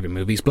one of my favourite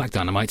movies, Black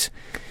Dynamite.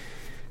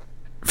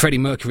 Freddie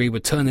Mercury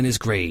would turn in his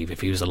grave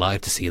if he was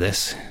alive to see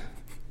this.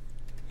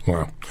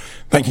 Wow.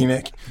 Thank you,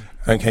 Nick.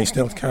 Okay,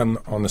 still to come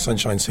on the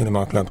Sunshine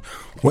Cinema Club,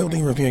 we'll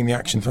be reviewing the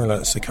action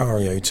thriller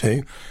Sicario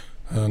 2.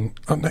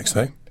 Up next,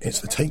 though, it's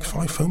the Take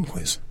 5 film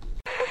quiz.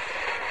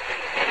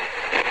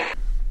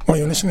 Well,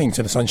 you're listening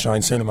to the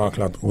Sunshine Cinema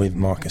Club with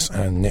Marcus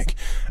and Nick,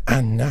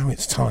 and now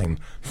it's time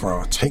for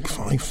our Take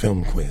 5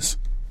 film quiz.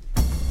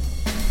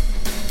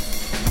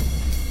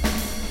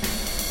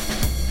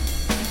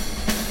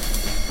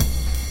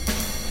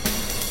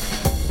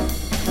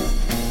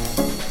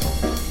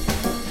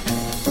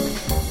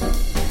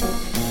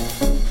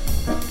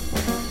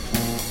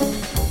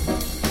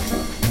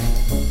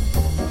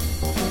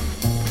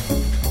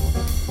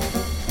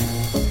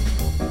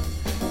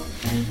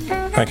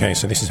 Okay,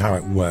 so this is how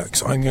it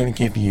works. I'm going to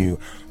give you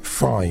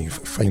 5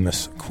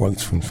 famous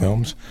quotes from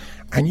films,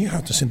 and you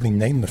have to simply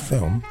name the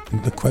film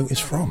the quote is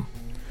from.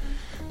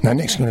 Now,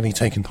 Nick's going to be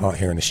taking part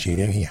here in the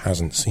studio. He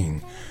hasn't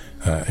seen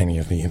any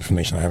of the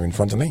information I have in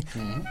front of me.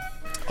 Mm-hmm.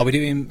 Are we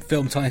doing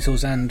film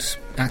titles and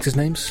actors'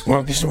 names?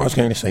 Well, this is what I was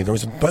going to say. There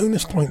is a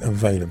bonus point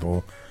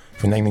available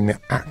for naming the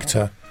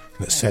actor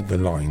that said the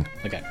line.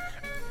 Okay.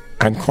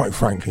 And quite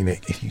frankly,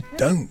 Nick, if you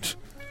don't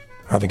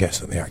have a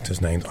guess at the actor's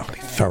name, I'll be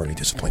thoroughly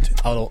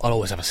disappointed. I'll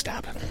always have a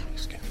stab.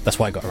 That's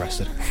why I got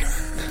arrested.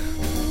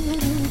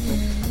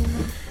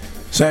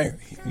 So,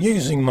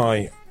 using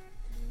my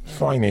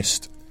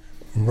finest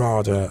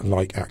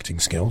RADA-like acting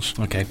skills...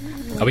 Okay.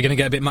 Are we going to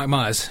get a bit Mike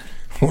Myers?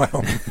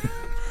 Well,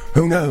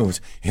 who knows?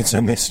 It's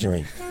a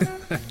mystery.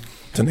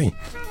 To me.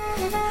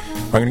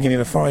 I'm going to give you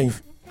the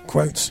 5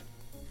 quotes,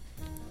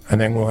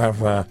 and then we'll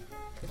have a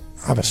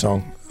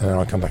song, and then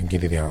I'll come back and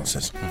give you the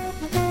answers.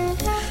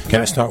 Okay,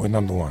 let's start with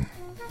number 1.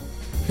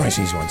 Nice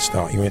easy one to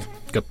start you with.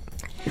 Good.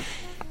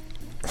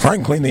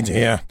 Frankly, my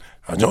dear,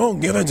 I don't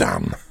give a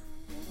damn.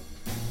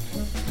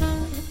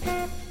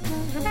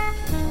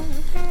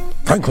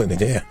 Frankly, my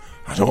dear,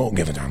 I don't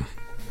give a damn.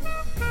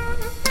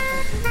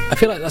 I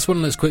feel like that's one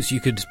of those quotes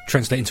you could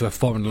translate into a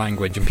foreign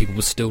language and people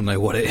would still know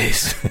what it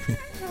is.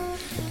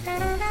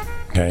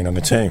 Okay,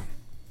 number 2.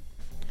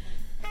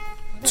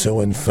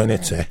 To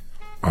infinity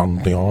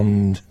and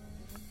beyond.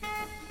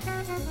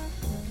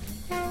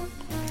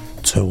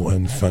 To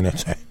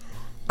infinity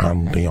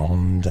and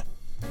beyond.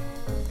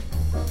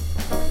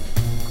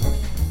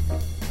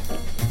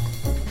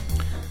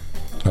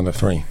 Number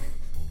 3.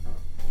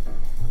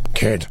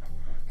 Kid,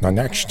 the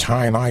next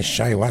time I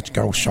say let's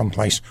go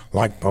someplace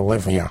like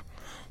Bolivia,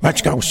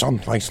 let's go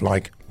someplace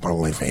like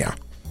Bolivia.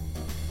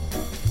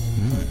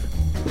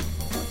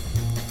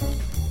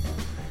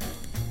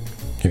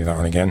 Give you that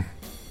one again.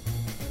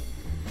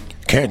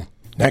 Kid,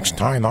 next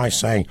time I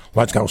say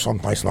let's go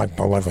someplace like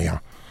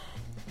Bolivia,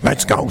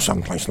 let's go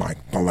someplace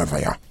like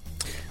Bolivia.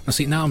 Now,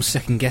 see, now I'm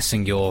second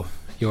guessing your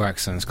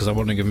accents because I'm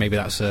wondering if maybe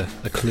that's a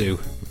clue.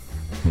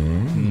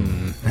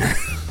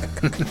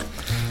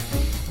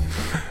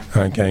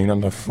 Okay,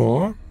 number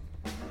 4.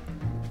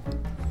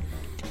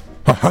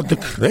 I had the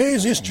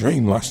craziest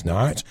dream last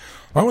night.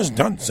 I was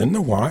dancing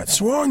the White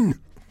Swan.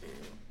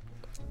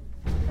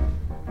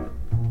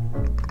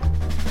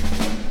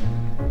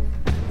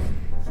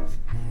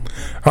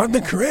 I had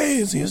the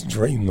craziest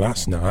dream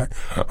last night.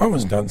 I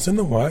was dancing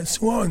the White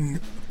Swan.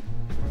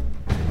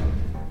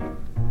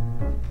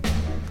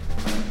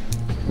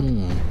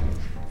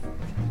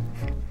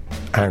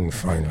 And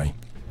finally,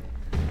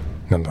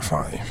 number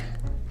 5.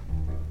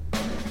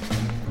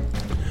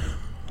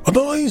 A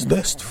boy's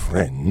best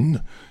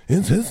friend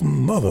is his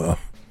mother.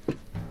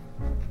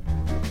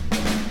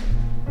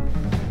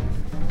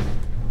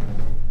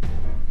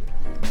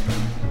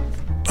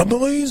 A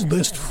boy's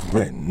best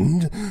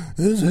friend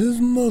is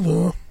his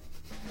mother.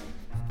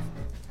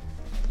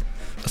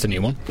 That's a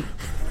new one.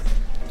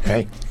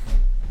 Hey,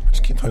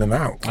 just keep putting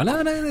them out. I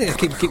know.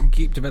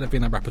 Keep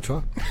developing that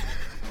repertoire.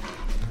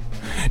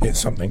 It's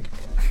something.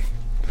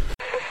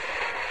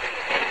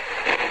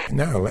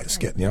 Now let's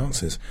get the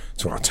answers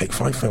to our Take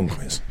 5 film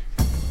quiz.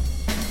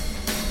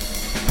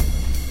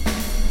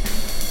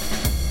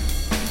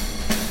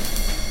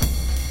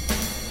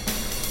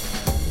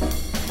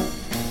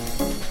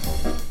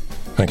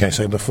 Okay,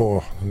 so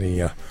before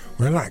the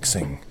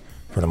relaxing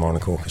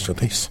Philharmonic Orchestra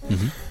piece,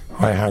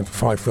 I had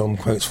 5 film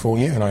quotes for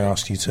you, and I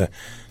asked you to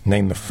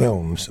name the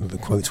films that the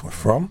quotes were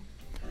from.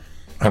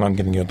 And I'm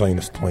giving you a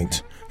bonus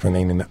point for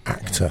naming the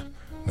actor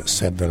that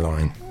said the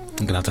line. I'm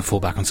going to have to fall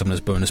back on some of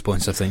those bonus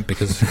points, I think,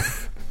 because...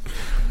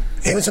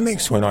 It was a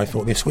mixed one, I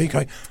thought, this week.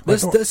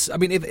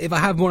 If I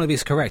have one of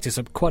these correct, it's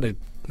quite a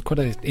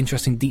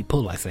interesting deep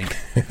pull, I think.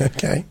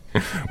 Okay.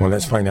 Well,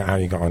 let's find out how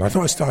you got on. I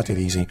thought I started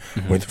easy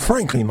with,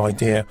 frankly, my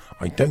dear,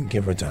 I don't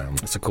give a damn.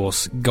 That's, of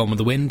course, Gone with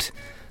the Wind,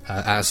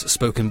 as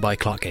spoken by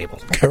Clark Gable.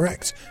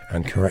 Correct.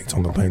 And correct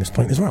on the bonus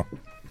point as well.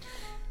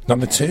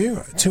 Number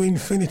 2, To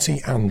Infinity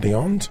and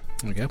Beyond.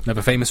 There we go.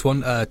 Another famous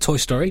one, Toy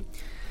Story,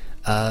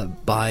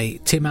 by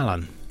Tim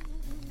Allen.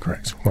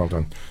 Correct. Well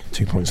done.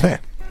 2 points there.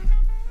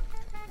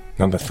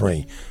 Number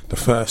 3, the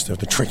first of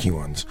the tricky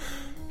ones.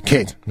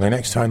 Kid, the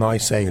next time I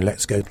say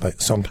let's go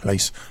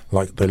someplace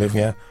like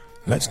Bolivia,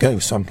 let's go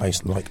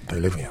someplace like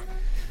Bolivia.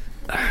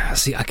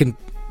 See, I can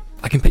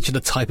picture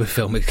the type of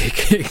film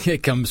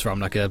it comes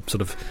from, like a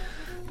sort of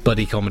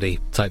buddy comedy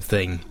type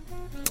thing.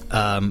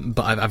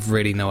 But I've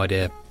really no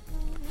idea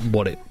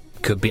what it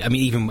could be. I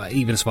mean,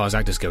 even as far as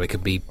actors go, it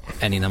could be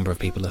any number of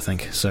people, I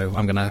think. So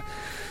I'm gonna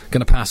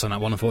pass on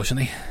that one,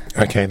 unfortunately.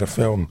 Okay, the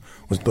film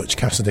was Butch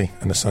Cassidy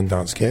and the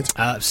Sundance Kid.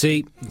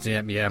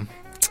 Yeah.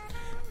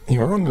 You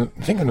were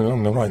thinking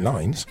along the right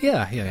lines.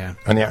 Yeah.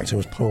 And the actor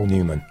was Paul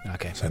Newman.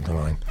 Okay. Said the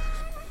line.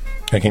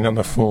 Okay,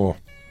 number 4.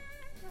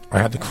 I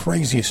had the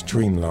craziest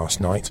dream last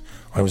night.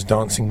 I was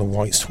dancing the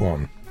White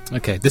Swan.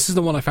 Okay, this is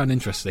the one I found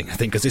interesting, I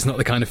think, because it's not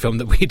the kind of film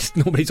that we'd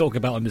normally talk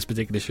about on this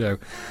particular show.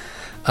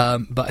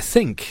 But I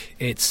think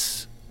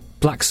it's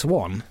Black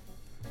Swan,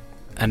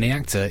 and the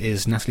actor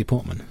is Natalie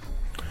Portman.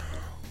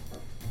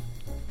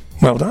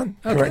 Well done.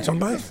 Okay. Correct on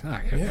both.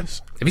 Okay.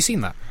 Yes. Have you seen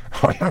that?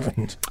 I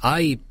haven't.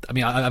 I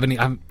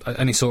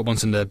only saw it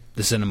once in the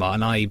cinema,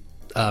 and I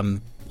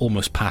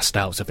almost passed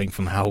out, I think,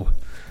 from how...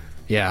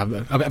 Yeah,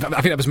 I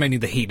think that was mainly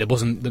the heat. There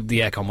wasn't the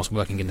aircon wasn't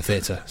working in the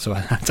theatre, so I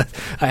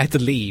had to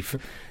leave,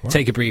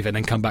 take a breather, and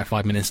then come back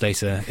 5 minutes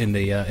later in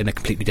a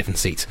completely different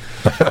seat.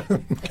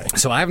 Okay.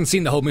 So I haven't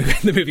seen the whole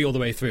movie all the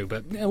way through,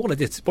 but yeah, what I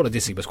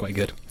did see was quite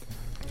good.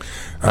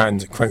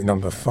 And quote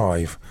number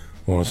 5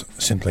 was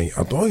simply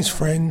a boy's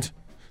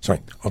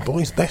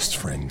best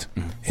friend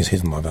is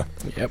his mother.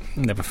 Yep,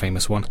 another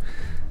famous one,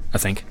 I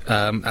think.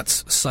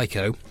 That's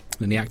Psycho,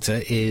 and the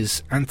actor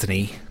is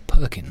Anthony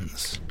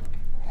Perkins.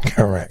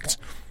 Correct.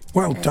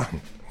 Well done.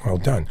 Well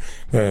done.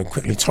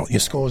 Quickly tot your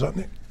scores up,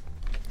 Nick.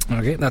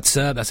 Okay, that's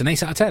an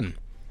 8 out of 10,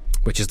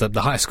 which is the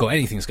highest score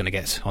anything's going to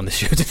get on this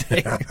show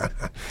today.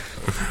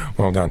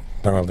 Well done.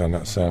 Well done.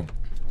 That's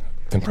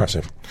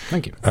impressive.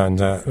 Thank you.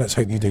 And let's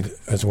hope you did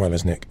as well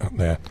as Nick up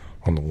there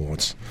on the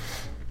wards.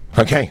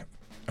 Okay,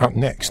 up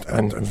next,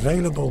 and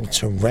available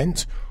to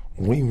rent,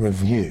 we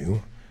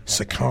review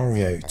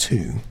Sicario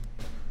 2,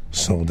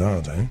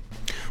 Soldado,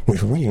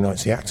 which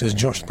reunites the actors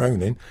Josh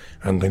Brolin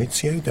and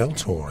Benicio del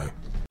Toro.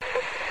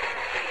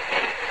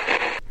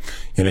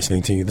 You're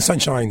listening to The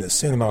Sunshine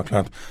Cinema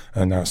Club,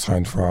 and now it's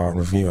time for our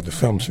review of the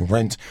film to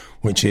rent,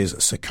 which is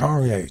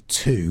Sicario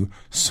 2,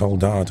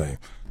 Soldado,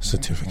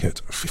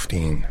 Certificate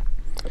 15.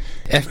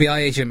 FBI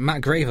agent Matt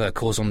Graver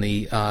calls on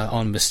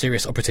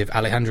mysterious operative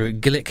Alejandro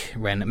Gillick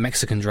when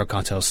Mexican drug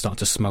cartels start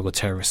to smuggle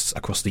terrorists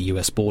across the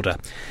US border.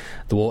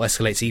 The war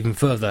escalates even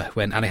further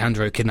when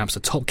Alejandro kidnaps the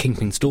top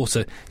kingpin's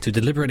daughter to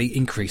deliberately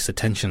increase the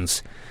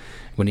tensions.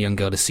 When the young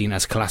girl is seen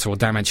as collateral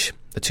damage,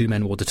 the two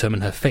men will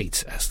determine her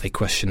fate as they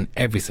question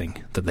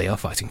everything that they are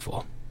fighting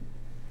for.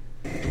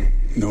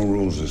 No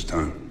rules this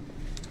time.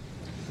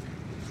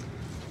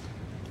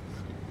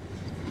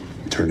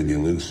 Turning you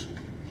loose.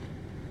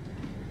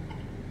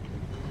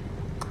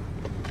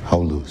 How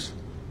loose?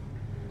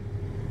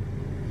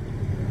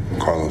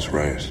 Carlos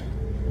Reyes.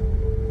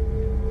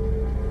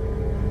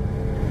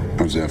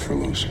 How's that for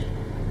loose?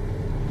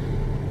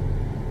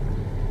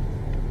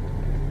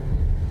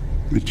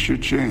 It's your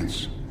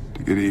chance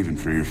to get even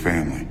for your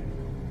family.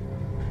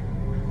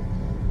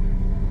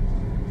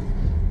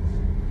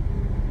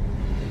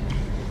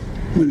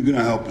 You're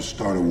gonna help us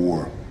start a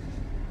war.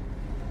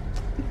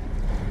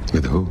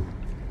 With who?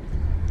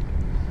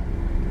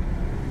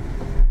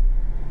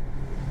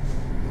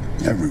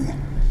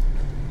 Everyone.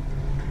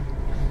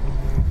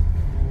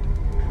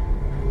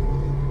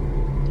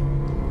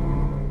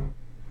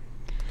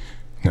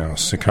 Now,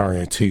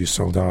 Sicario 2,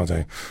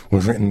 Soldado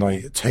was written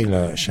by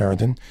Taylor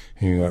Sheridan,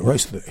 who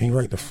wrote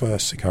the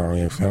first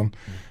Sicario film,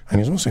 and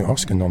he was also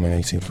Oscar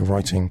nominated for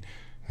writing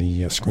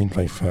the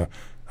screenplay for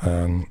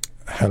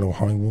Hell or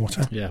High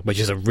Water. Yeah, which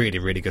is a really,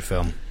 really good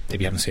film, if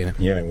you haven't seen it.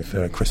 Yeah, with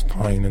Chris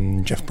Pine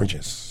and Jeff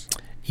Bridges.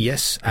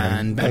 Yes,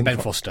 and Ben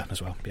Foster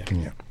as well.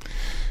 Yeah.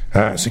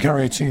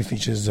 Sicario 2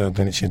 features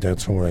Benicio del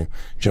Toro,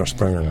 Josh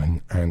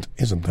Brolin, and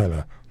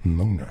Isabella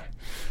Moner.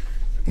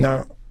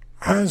 Now,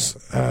 as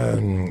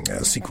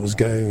sequels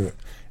go,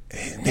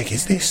 Nick,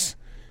 is this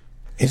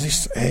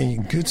a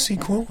good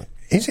sequel?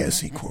 Is it a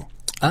sequel?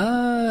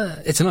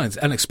 It's an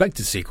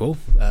unexpected sequel,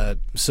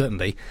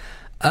 certainly.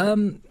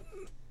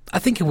 I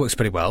think it works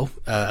pretty well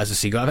as a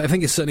sequel. I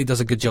think it certainly does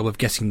a good job of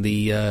getting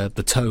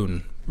the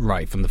tone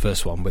right from the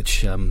first one,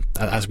 which,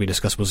 as we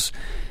discussed, was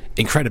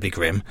incredibly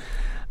grim.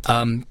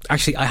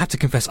 Actually, I have to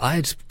confess, I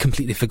had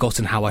completely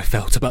forgotten how I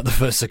felt about the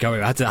first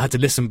Sicario. I had to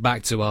listen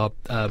back to our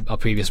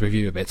previous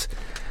review of it,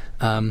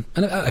 and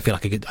I feel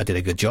like I did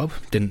a good job.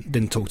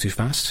 Didn't talk too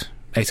fast.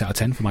 8 out of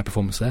 10 for my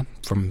performance there,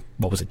 from,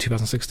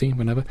 2016,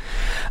 whenever.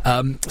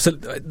 So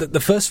the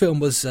first film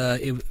was,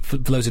 for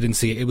those who didn't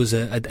see it, it was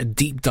a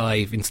deep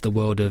dive into the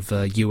world of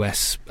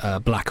US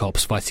black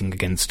ops fighting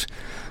against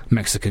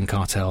Mexican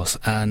cartels,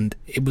 and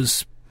it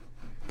was...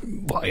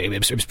 Well,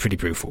 it was pretty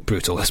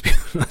brutal, let's be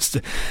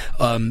honest.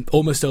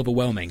 Almost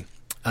overwhelming.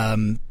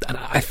 And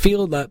I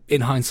feel that,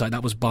 in hindsight,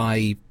 that was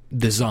by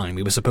design.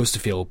 We were supposed to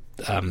feel,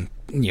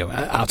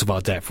 out of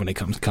our depth when it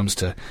comes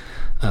to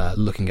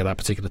looking at that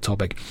particular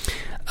topic.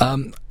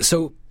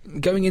 So,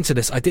 going into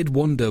this, I did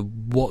wonder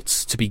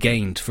what's to be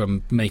gained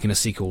from making a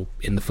sequel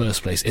in the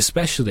first place,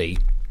 especially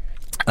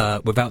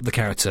without the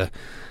character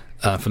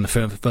from the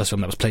first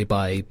film that was played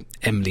by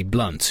Emily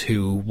Blunt,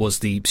 who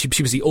was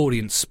she was the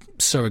audience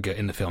surrogate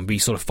in the film. We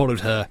sort of followed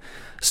her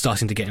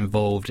starting to get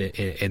involved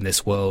in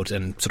this world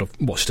and sort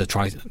of watched her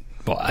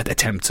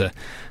attempt to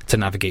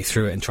navigate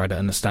through it and try to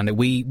understand it.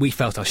 We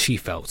felt how she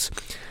felt,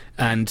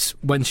 and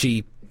when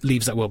she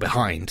leaves that world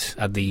behind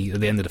at the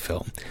end of the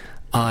film,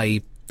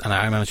 I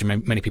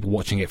imagine many people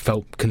watching it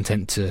felt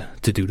content to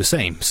do the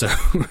same. So,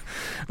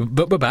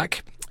 but we're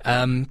back,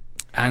 and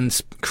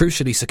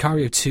crucially,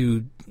 Sicario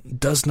 2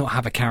 does not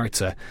have a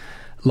character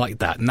like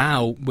that.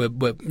 Now,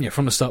 we're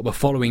from the start, we're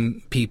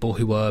following people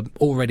who are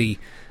already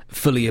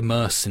fully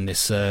immersed in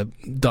this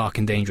dark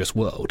and dangerous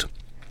world,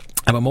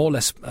 and we're more or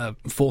less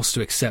forced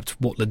to accept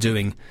what they're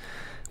doing,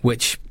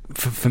 which,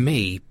 for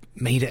me,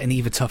 made it an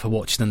even tougher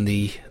watch than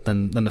the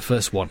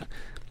first one.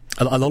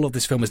 A lot of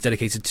this film was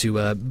dedicated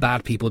to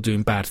bad people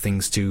doing bad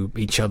things to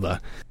each other.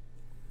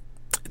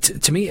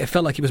 To me, it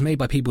felt like it was made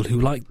by people who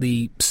liked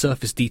the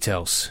surface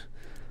details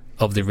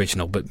of the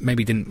original, but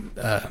maybe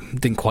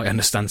didn't quite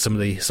understand some of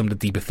the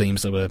deeper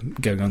themes that were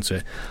going on to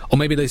it. Or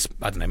maybe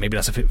I don't know. Maybe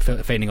that's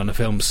a failing on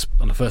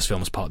the first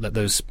film's part, that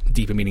those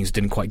deeper meanings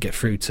didn't quite get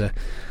through to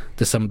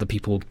some of the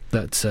people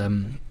that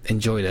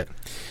enjoyed it.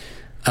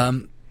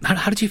 How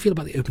did you feel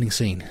about the opening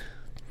scene?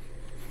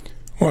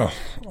 Well,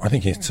 I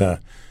think it's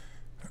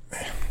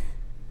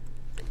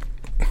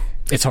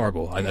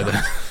horrible. I know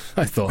that.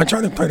 I thought. I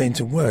tried to put it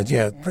into words.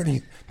 Yeah,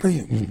 pretty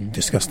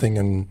disgusting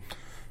and.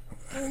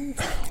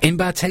 In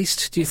bad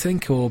taste, do you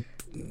think, or?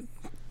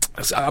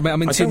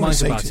 I'm in two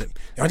minds about it.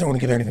 I don't want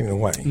to give anything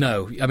away.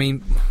 No, I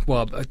mean,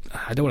 well,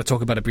 I don't want to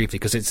talk about it briefly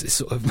because it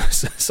sort of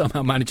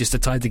somehow manages to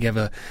tie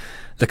together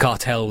the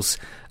cartels,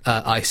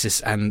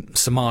 ISIS, and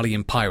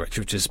Somalian pirates,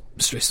 which is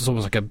it's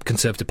almost like a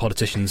conservative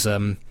politician's.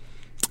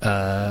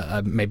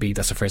 Maybe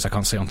that's a phrase I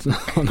can't say on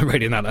the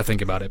radio now that I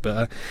think about it,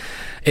 but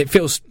it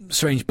feels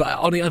strange. But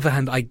on the other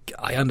hand, I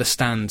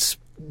understand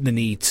the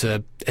need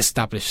to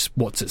establish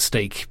what's at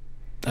stake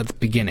at the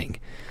beginning.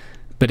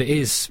 But it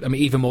is, I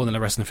mean, even more than the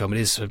rest of the film, it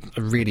is a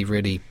really,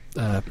 really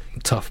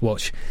tough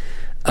watch.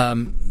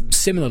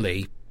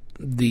 Similarly,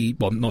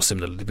 not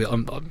similarly,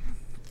 but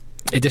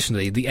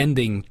additionally, the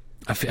ending,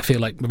 I feel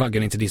like, without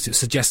getting into these, it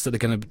suggests that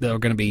there are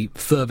going to be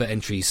further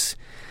entries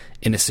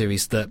in the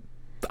series that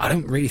I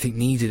don't really think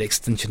needed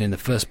extension in the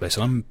first place.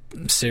 So I'm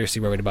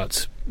seriously worried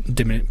about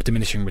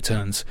diminishing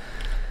returns.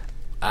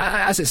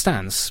 As it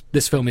stands,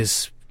 this film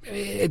is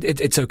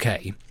it's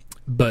okay,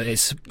 but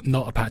it's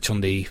not a patch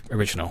on the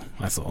original,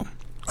 I thought.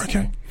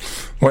 Okay.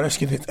 Well, let's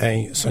give it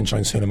a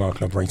Sunshine Cinema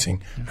Club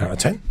rating out of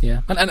 10.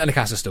 Yeah, and the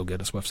cast is still good,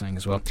 that's worth saying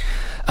as well.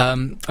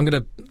 I'm going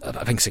to,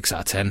 I think, 6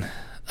 out of 10.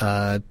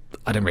 I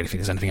don't really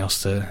think there's anything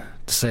else to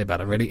say about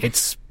it, really.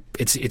 It's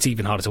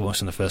even harder to watch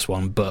than the first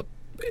one, but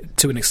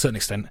to a certain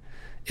extent,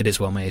 it is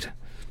well made.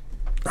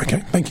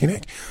 Okay, thank you,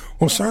 Nick.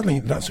 Well, sadly,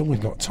 that's all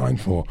we've got time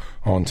for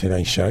on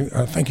today's show.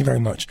 Thank you very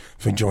much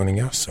for joining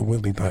us.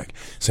 We'll be back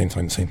same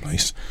time, same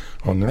place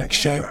on the next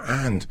show.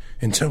 And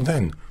until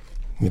then,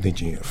 we bid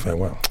you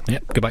farewell.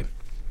 Yep, goodbye.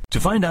 To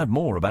find out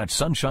more about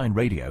Sunshine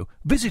Radio,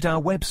 visit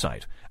our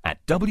website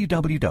at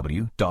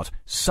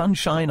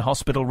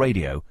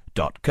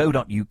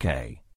www.sunshinehospitalradio.co.uk.